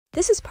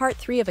This is part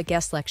 3 of a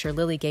guest lecture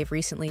Lily gave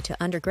recently to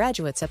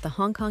undergraduates at the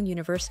Hong Kong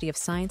University of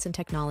Science and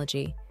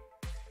Technology.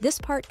 This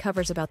part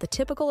covers about the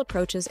typical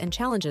approaches and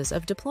challenges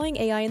of deploying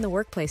AI in the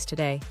workplace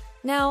today.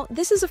 Now,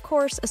 this is of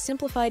course a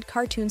simplified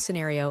cartoon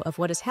scenario of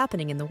what is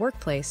happening in the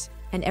workplace,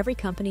 and every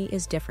company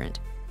is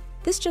different.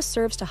 This just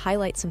serves to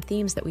highlight some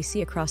themes that we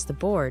see across the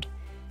board.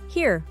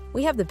 Here,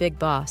 we have the big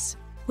boss.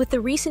 With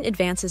the recent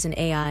advances in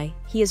AI,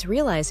 he is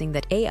realizing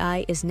that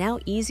AI is now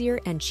easier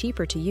and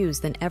cheaper to use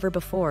than ever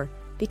before,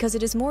 because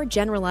it is more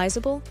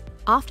generalizable,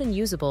 often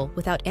usable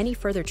without any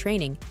further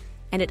training,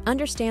 and it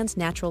understands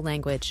natural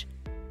language.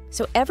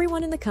 So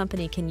everyone in the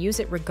company can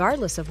use it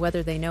regardless of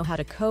whether they know how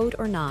to code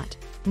or not.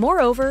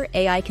 Moreover,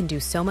 AI can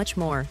do so much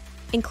more,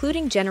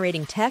 including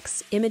generating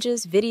texts,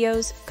 images,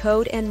 videos,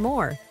 code, and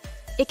more.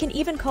 It can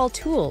even call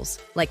tools,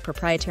 like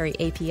proprietary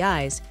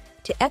APIs,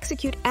 to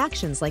execute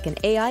actions like an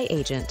AI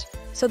agent.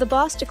 So the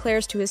boss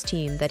declares to his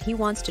team that he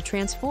wants to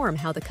transform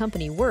how the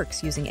company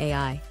works using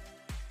AI.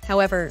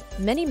 However,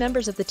 many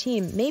members of the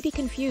team may be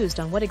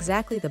confused on what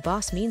exactly the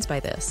boss means by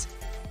this.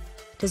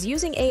 Does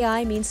using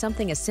AI mean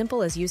something as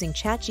simple as using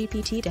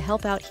ChatGPT to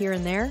help out here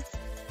and there?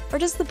 Or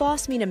does the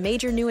boss mean a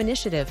major new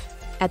initiative?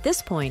 At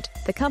this point,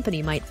 the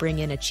company might bring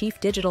in a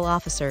chief digital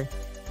officer.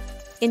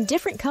 In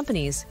different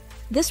companies,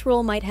 this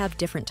role might have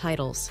different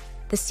titles.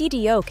 The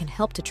CDO can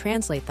help to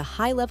translate the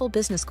high-level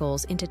business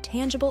goals into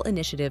tangible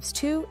initiatives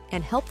too,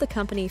 and help the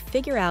company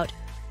figure out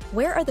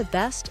where are the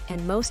best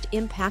and most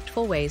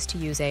impactful ways to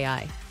use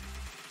AI.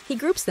 He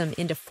groups them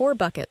into 4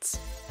 buckets.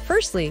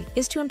 Firstly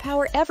is to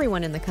empower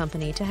everyone in the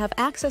company to have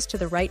access to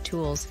the right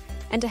tools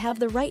and to have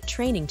the right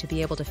training to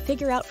be able to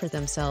figure out for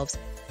themselves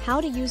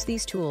how to use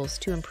these tools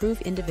to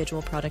improve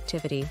individual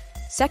productivity.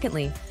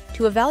 Secondly,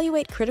 to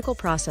evaluate critical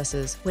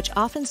processes which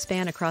often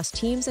span across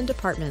teams and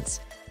departments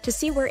to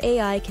see where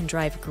AI can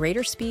drive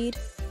greater speed,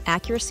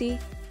 accuracy,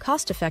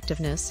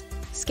 cost-effectiveness,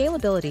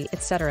 scalability,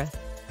 etc.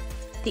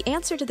 The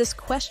answer to this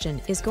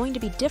question is going to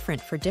be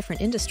different for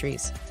different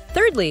industries.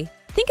 Thirdly,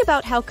 think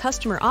about how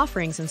customer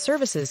offerings and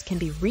services can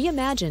be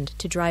reimagined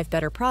to drive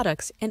better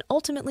products and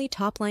ultimately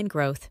top-line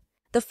growth.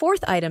 The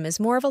 4th item is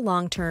more of a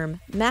long-term,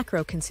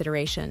 macro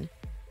consideration.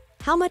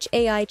 How much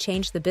AI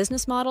changed the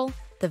business model,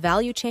 the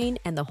value chain,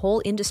 and the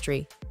whole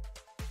industry?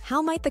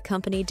 How might the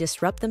company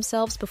disrupt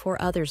themselves before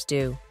others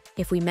do?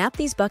 If we map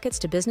these buckets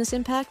to business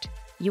impact,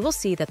 you will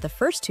see that the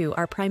first 2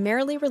 are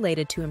primarily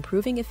related to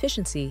improving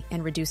efficiency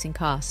and reducing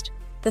cost.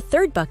 The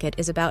 3rd bucket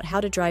is about how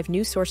to drive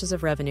new sources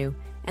of revenue,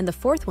 and the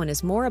 4th one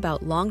is more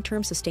about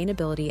long-term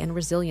sustainability and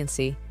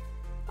resiliency.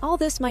 All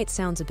this might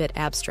sound a bit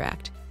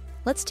abstract.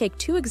 Let's take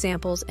 2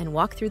 examples and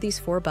walk through these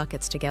 4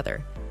 buckets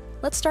together.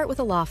 Let's start with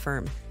a law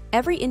firm.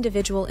 Every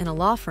individual in a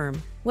law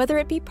firm, whether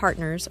it be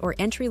partners or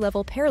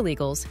entry-level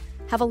paralegals,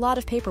 have a lot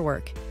of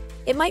paperwork.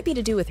 It might be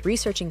to do with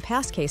researching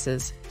past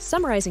cases,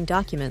 summarizing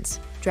documents,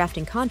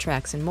 drafting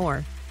contracts, and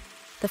more.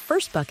 The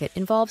first bucket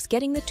involves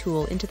getting the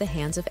tool into the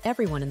hands of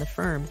everyone in the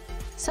firm,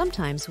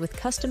 sometimes with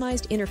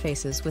customized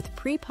interfaces with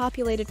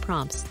pre-populated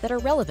prompts that are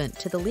relevant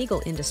to the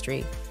legal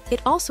industry.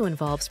 It also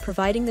involves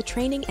providing the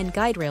training and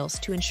guide rails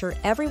to ensure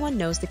everyone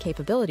knows the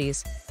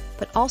capabilities,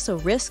 but also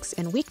risks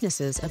and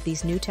weaknesses of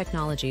these new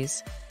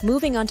technologies.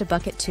 Moving on to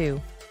bucket 2.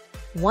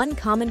 One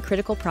common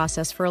critical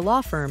process for a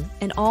law firm,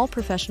 and all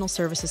professional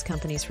services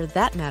companies for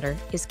that matter,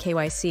 is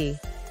KYC.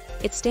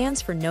 It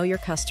stands for Know Your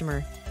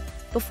Customer.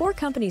 Before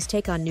companies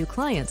take on new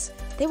clients,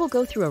 they will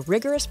go through a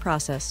rigorous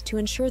process to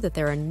ensure that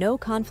there are no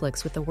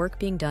conflicts with the work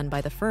being done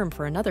by the firm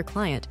for another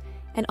client,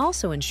 and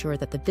also ensure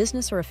that the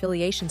business or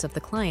affiliations of the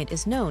client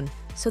is known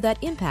so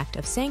that impact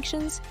of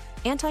sanctions,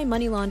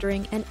 anti-money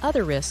laundering, and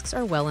other risks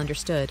are well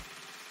understood.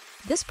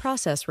 This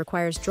process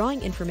requires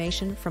drawing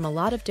information from a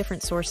lot of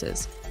different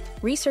sources,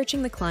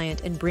 researching the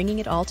client, and bringing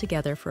it all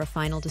together for a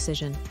final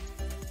decision.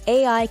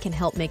 AI can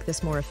help make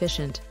this more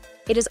efficient.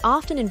 It is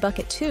often in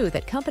bucket 2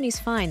 that companies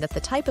find that the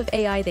type of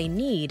AI they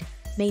need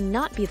may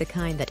not be the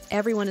kind that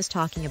everyone is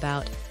talking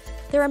about.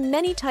 There are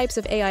many types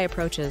of AI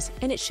approaches,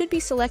 and it should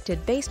be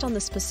selected based on the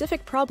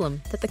specific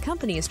problem that the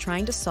company is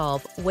trying to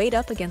solve, weighed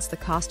up against the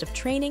cost of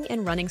training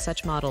and running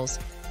such models,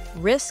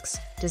 risks,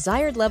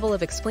 desired level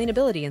of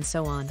explainability, and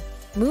so on.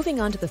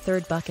 Moving on to the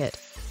 3rd bucket.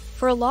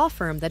 For a law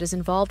firm that is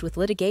involved with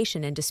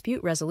litigation and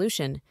dispute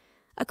resolution,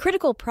 a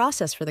critical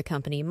process for the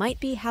company might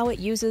be how it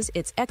uses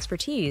its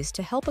expertise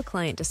to help a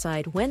client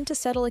decide when to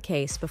settle a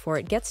case before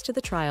it gets to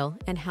the trial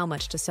and how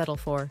much to settle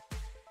for.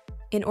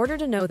 In order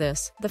to know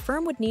this, the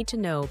firm would need to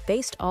know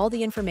based all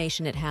the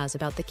information it has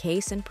about the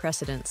case and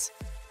precedents.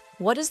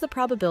 What is the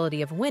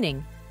probability of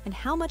winning, and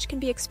how much can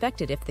be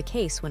expected if the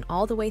case went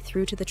all the way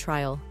through to the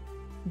trial?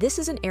 This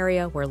is an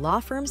area where law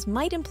firms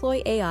might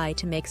employ AI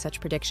to make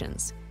such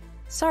predictions.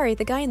 Sorry,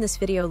 the guy in this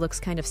video looks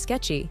kind of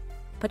sketchy,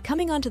 but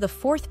coming on to the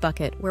 4th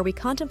bucket where we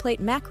contemplate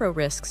macro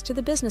risks to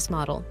the business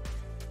model.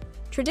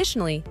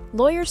 Traditionally,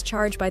 lawyers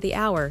charge by the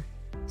hour,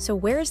 so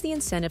where is the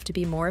incentive to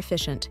be more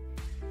efficient?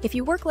 If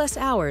you work less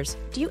hours,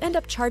 do you end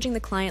up charging the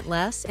client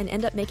less and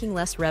end up making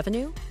less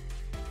revenue?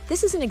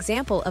 This is an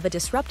example of a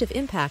disruptive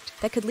impact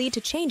that could lead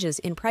to changes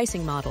in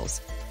pricing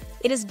models.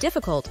 It is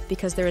difficult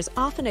because there is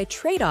often a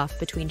trade-off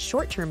between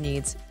short-term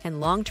needs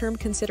and long-term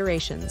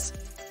considerations.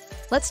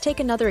 Let's take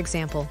another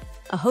example,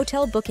 a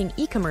hotel booking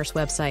e-commerce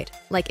website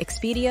like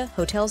Expedia,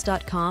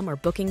 Hotels.com, or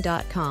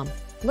Booking.com.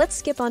 Let's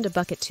skip on to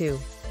bucket 2.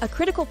 A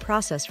critical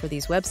process for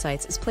these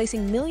websites is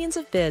placing millions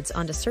of bids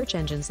onto search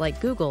engines like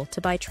Google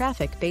to buy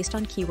traffic based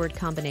on keyword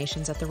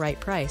combinations at the right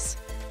price.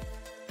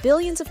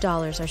 Billions of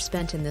dollars are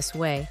spent in this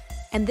way,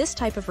 and this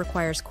type of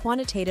requires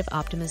quantitative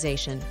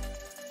optimization.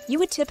 You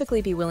would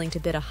typically be willing to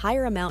bid a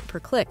higher amount per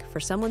click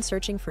for someone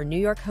searching for New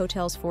York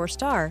hotels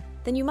 4-star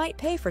than you might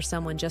pay for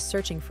someone just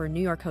searching for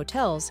New York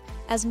hotels,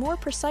 as more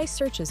precise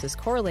searches is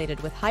correlated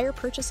with higher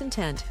purchase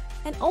intent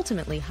and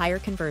ultimately higher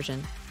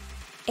conversion.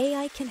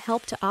 AI can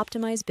help to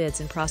optimize bids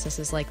in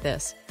processes like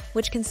this,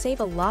 which can save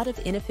a lot of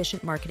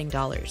inefficient marketing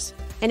dollars.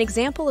 An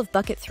example of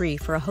bucket 3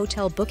 for a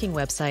hotel booking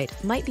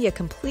website might be a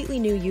completely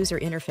new user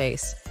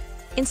interface.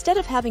 Instead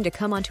of having to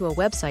come onto a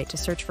website to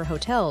search for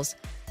hotels,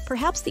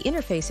 perhaps the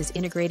interface is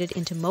integrated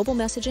into mobile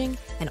messaging,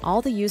 and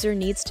all the user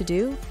needs to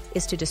do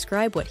is to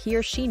describe what he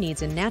or she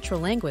needs in natural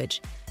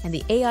language, and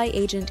the AI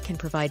agent can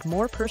provide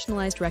more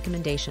personalized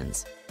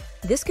recommendations.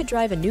 This could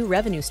drive a new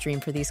revenue stream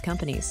for these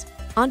companies.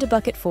 On to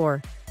bucket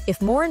 4. If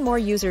more and more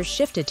users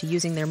shifted to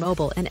using their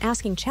mobile and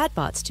asking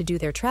chatbots to do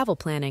their travel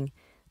planning,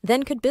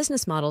 then could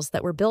business models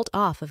that were built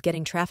off of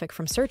getting traffic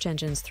from search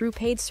engines through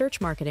paid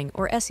search marketing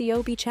or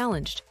SEO be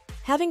challenged?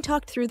 Having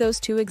talked through those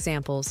two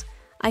examples,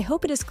 I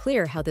hope it is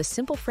clear how this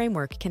simple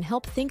framework can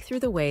help think through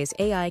the ways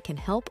AI can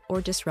help or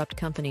disrupt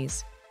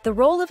companies. The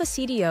role of a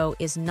CDO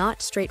is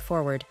not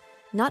straightforward.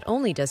 Not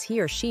only does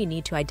he or she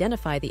need to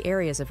identify the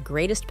areas of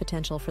greatest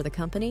potential for the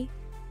company,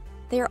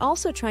 they are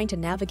also trying to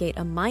navigate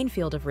a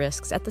minefield of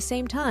risks at the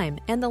same time,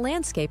 and the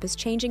landscape is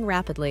changing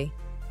rapidly.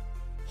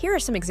 Here are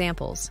some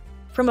examples.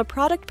 From a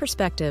product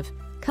perspective,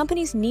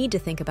 companies need to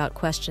think about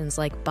questions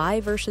like buy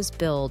versus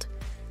build,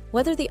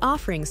 whether the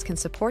offerings can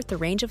support the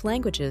range of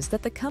languages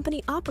that the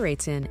company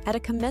operates in at a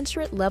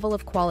commensurate level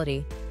of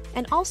quality,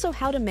 and also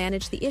how to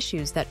manage the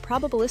issues that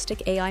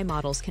probabilistic AI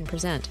models can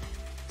present,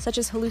 such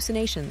as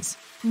hallucinations.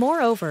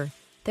 Moreover,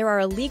 there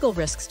are legal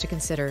risks to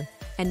consider,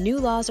 and new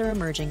laws are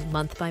emerging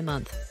month by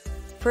month.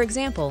 For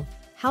example,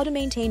 how to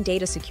maintain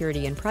data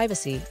security and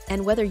privacy,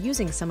 and whether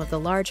using some of the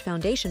large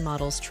foundation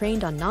models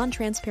trained on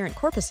non-transparent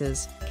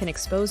corpuses can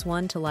expose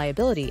one to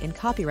liability in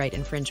copyright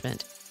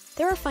infringement.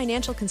 There are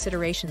financial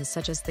considerations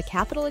such as the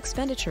capital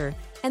expenditure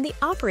and the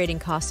operating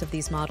costs of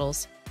these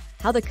models,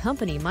 how the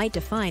company might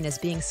define as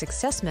being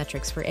success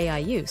metrics for AI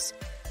use,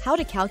 how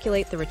to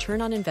calculate the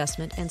return on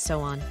investment, and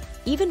so on.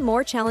 Even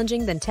more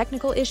challenging than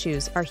technical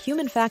issues are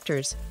human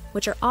factors,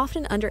 which are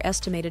often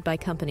underestimated by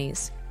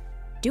companies.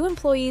 Do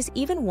employees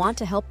even want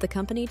to help the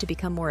company to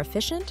become more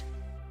efficient?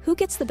 Who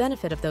gets the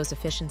benefit of those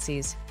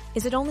efficiencies?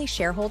 Is it only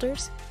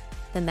shareholders?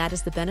 Then that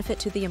is the benefit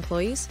to the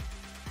employees?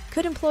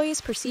 Could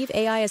employees perceive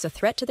AI as a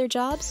threat to their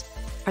jobs?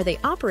 Are they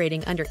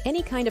operating under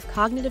any kind of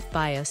cognitive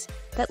bias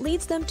that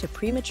leads them to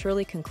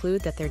prematurely conclude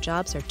that their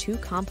jobs are too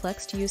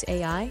complex to use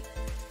AI?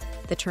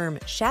 The term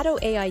shadow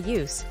AI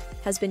use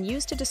has been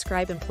used to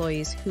describe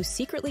employees who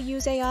secretly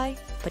use AI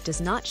but does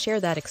not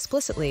share that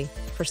explicitly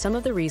for some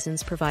of the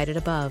reasons provided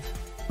above.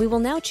 We will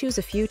now choose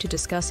a few to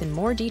discuss in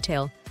more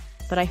detail,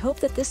 but I hope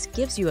that this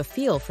gives you a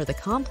feel for the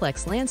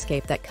complex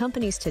landscape that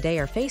companies today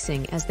are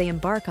facing as they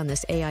embark on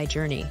this AI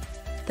journey.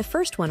 The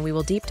first one we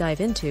will deep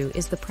dive into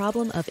is the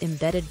problem of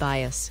embedded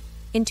bias.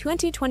 In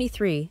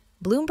 2023,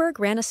 Bloomberg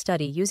ran a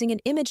study using an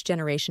image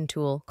generation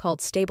tool called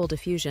Stable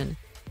Diffusion.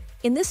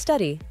 In this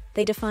study,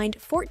 they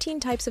defined 14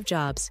 types of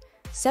jobs,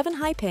 7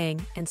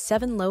 high-paying and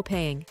 7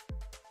 low-paying.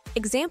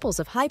 Examples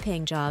of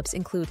high-paying jobs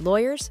include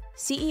lawyers,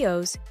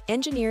 CEOs,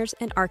 engineers,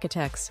 and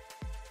architects.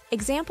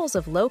 Examples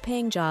of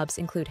low-paying jobs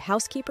include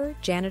housekeeper,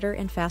 janitor,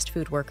 and fast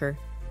food worker.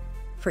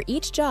 For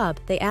each job,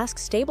 they asked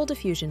Stable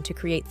Diffusion to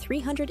create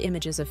 300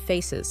 images of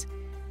faces.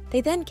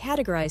 They then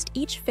categorized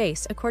each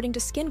face according to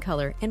skin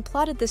color and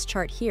plotted this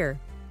chart here.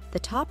 The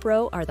top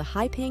row are the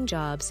high-paying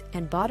jobs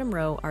and bottom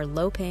row are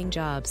low-paying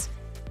jobs.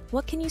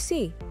 What can you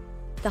see?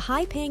 The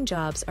high-paying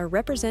jobs are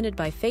represented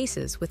by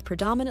faces with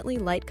predominantly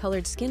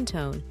light-colored skin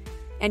tone,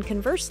 and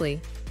conversely,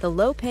 the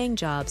low-paying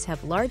jobs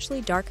have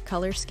largely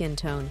dark-color skin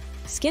tone.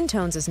 Skin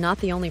tones is not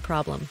the only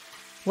problem.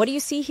 What do you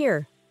see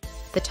here?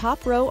 The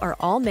top row are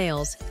all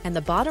males, and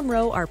the bottom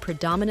row are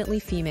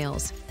predominantly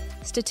females.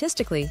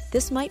 Statistically,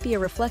 this might be a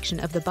reflection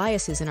of the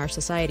biases in our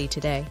society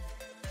today.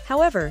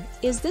 However,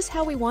 is this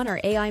how we want our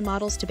AI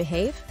models to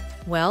behave?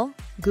 Well,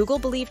 Google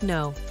believed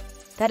no.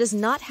 That is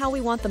not how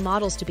we want the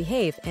models to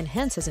behave, and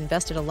hence has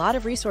invested a lot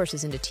of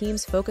resources into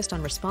teams focused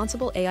on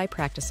responsible AI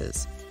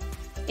practices.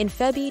 In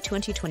February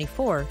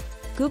 2024,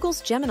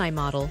 Google's Gemini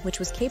model, which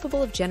was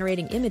capable of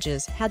generating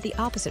images, had the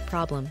opposite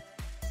problem.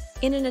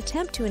 In an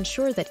attempt to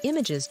ensure that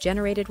images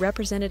generated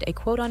represented a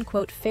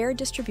quote-unquote fair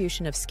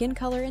distribution of skin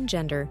color and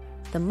gender,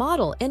 the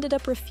model ended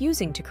up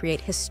refusing to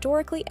create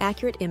historically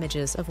accurate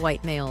images of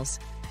white males.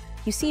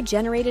 You see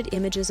generated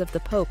images of the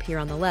Pope here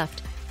on the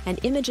left, and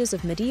images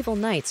of medieval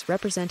knights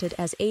represented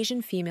as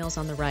Asian females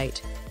on the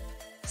right.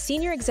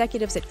 senior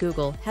executives at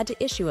Google had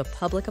to issue a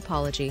public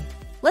apology.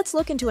 Let's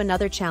look into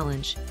another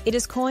challenge. It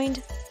is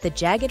coined the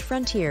Jagged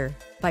Frontier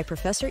by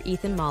Professor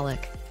Ethan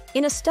Mollick.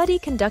 In a study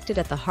conducted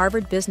at the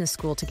Harvard Business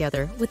School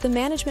together with the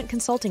management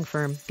consulting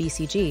firm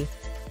BCG,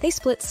 they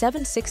split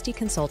 760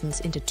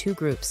 consultants into two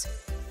groups,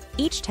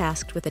 each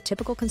tasked with a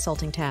typical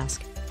consulting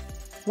task.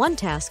 One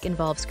task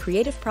involves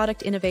creative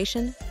product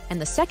innovation, and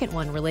the second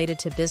one related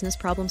to business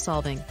problem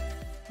solving.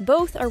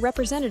 Both are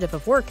representative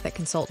of work that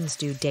consultants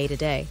do day to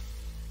day.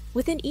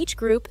 Within each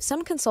group,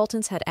 some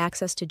consultants had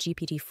access to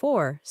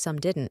GPT-4, some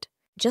didn't.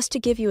 Just to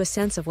give you a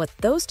sense of what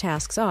those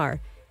tasks are,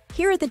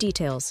 here are the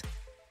details.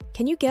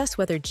 Can you guess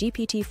whether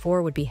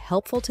GPT-4 would be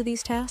helpful to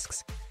these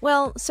tasks?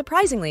 Well,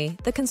 surprisingly,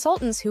 the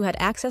consultants who had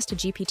access to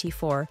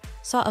GPT-4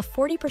 saw a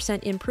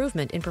 40%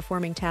 improvement in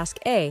performing Task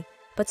A,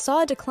 but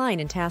saw a decline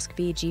in Task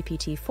B.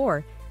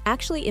 GPT-4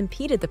 actually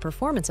impeded the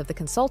performance of the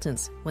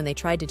consultants when they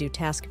tried to do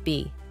Task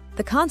B.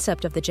 The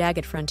concept of the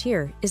jagged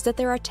frontier is that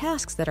there are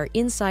tasks that are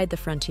inside the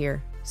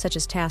frontier, such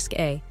as Task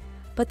A,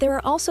 but there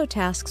are also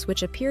tasks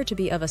which appear to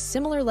be of a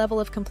similar level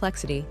of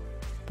complexity,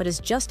 but is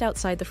just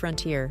outside the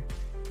frontier.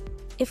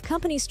 If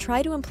companies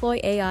try to employ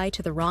AI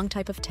to the wrong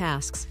type of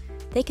tasks,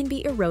 they can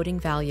be eroding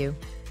value.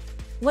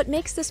 What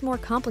makes this more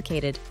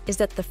complicated is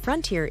that the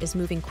frontier is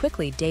moving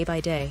quickly day by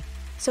day,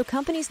 so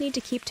companies need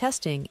to keep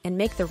testing and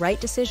make the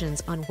right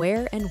decisions on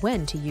where and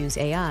when to use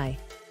AI.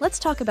 Let's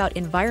talk about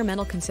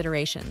environmental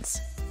considerations.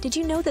 Did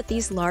you know that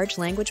these large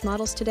language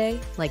models today,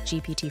 like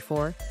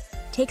GPT-4,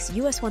 takes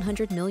US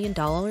 $100 million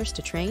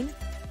to train?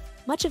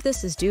 Much of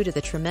this is due to the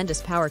tremendous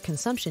power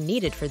consumption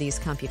needed for these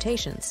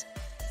computations.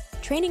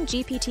 Training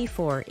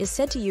GPT-4 is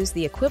said to use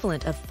the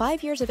equivalent of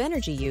 5 years of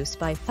energy use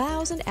by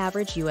 1,000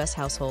 average US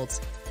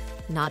households.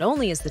 Not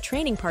only is the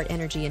training part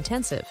energy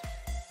intensive,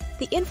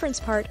 the inference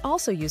part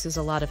also uses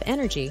a lot of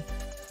energy.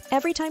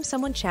 Every time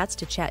someone chats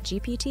to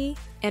ChatGPT,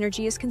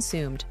 energy is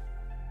consumed.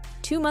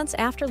 2 months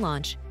after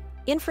launch,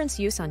 inference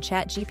use on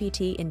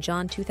ChatGPT in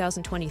June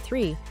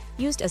 2023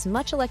 used as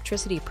much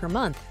electricity per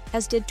month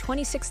as did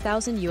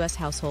 26,000 US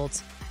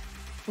households.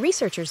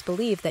 Researchers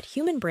believe that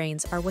human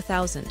brains are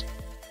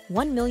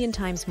 1 million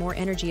times more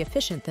energy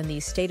efficient than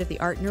these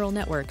state-of-the-art neural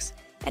networks,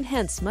 and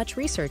hence much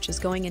research is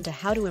going into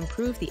how to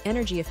improve the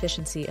energy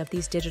efficiency of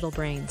these digital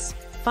brains.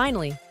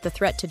 Finally, the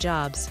threat to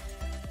jobs.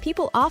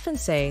 People often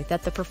say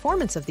that the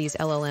performance of these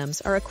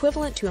LLMs are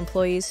equivalent to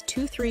employees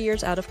 2-3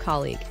 years out of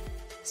college.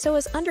 So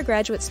as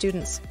undergraduate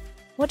students,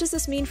 what does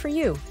this mean for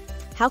you?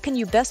 How can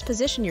you best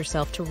position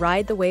yourself to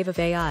ride the wave of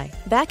AI?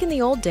 Back in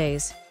the old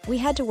days, we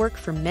had to work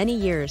for many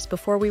years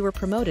before we were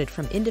promoted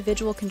from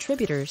individual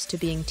contributors to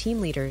being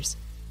team leaders.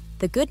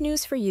 The good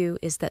news for you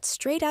is that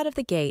straight out of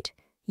the gate,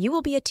 you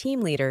will be a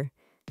team leader.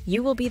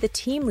 You will be the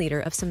team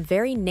leader of some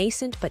very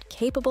nascent but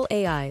capable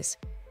AIs.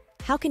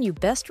 How can you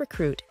best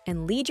recruit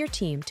and lead your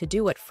team to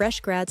do what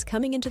fresh grads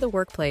coming into the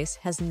workplace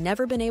has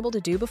never been able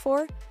to do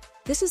before?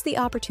 This is the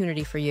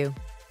opportunity for you.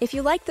 If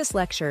you like this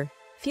lecture,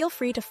 feel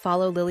free to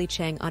follow Lily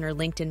Cheng on her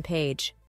LinkedIn page.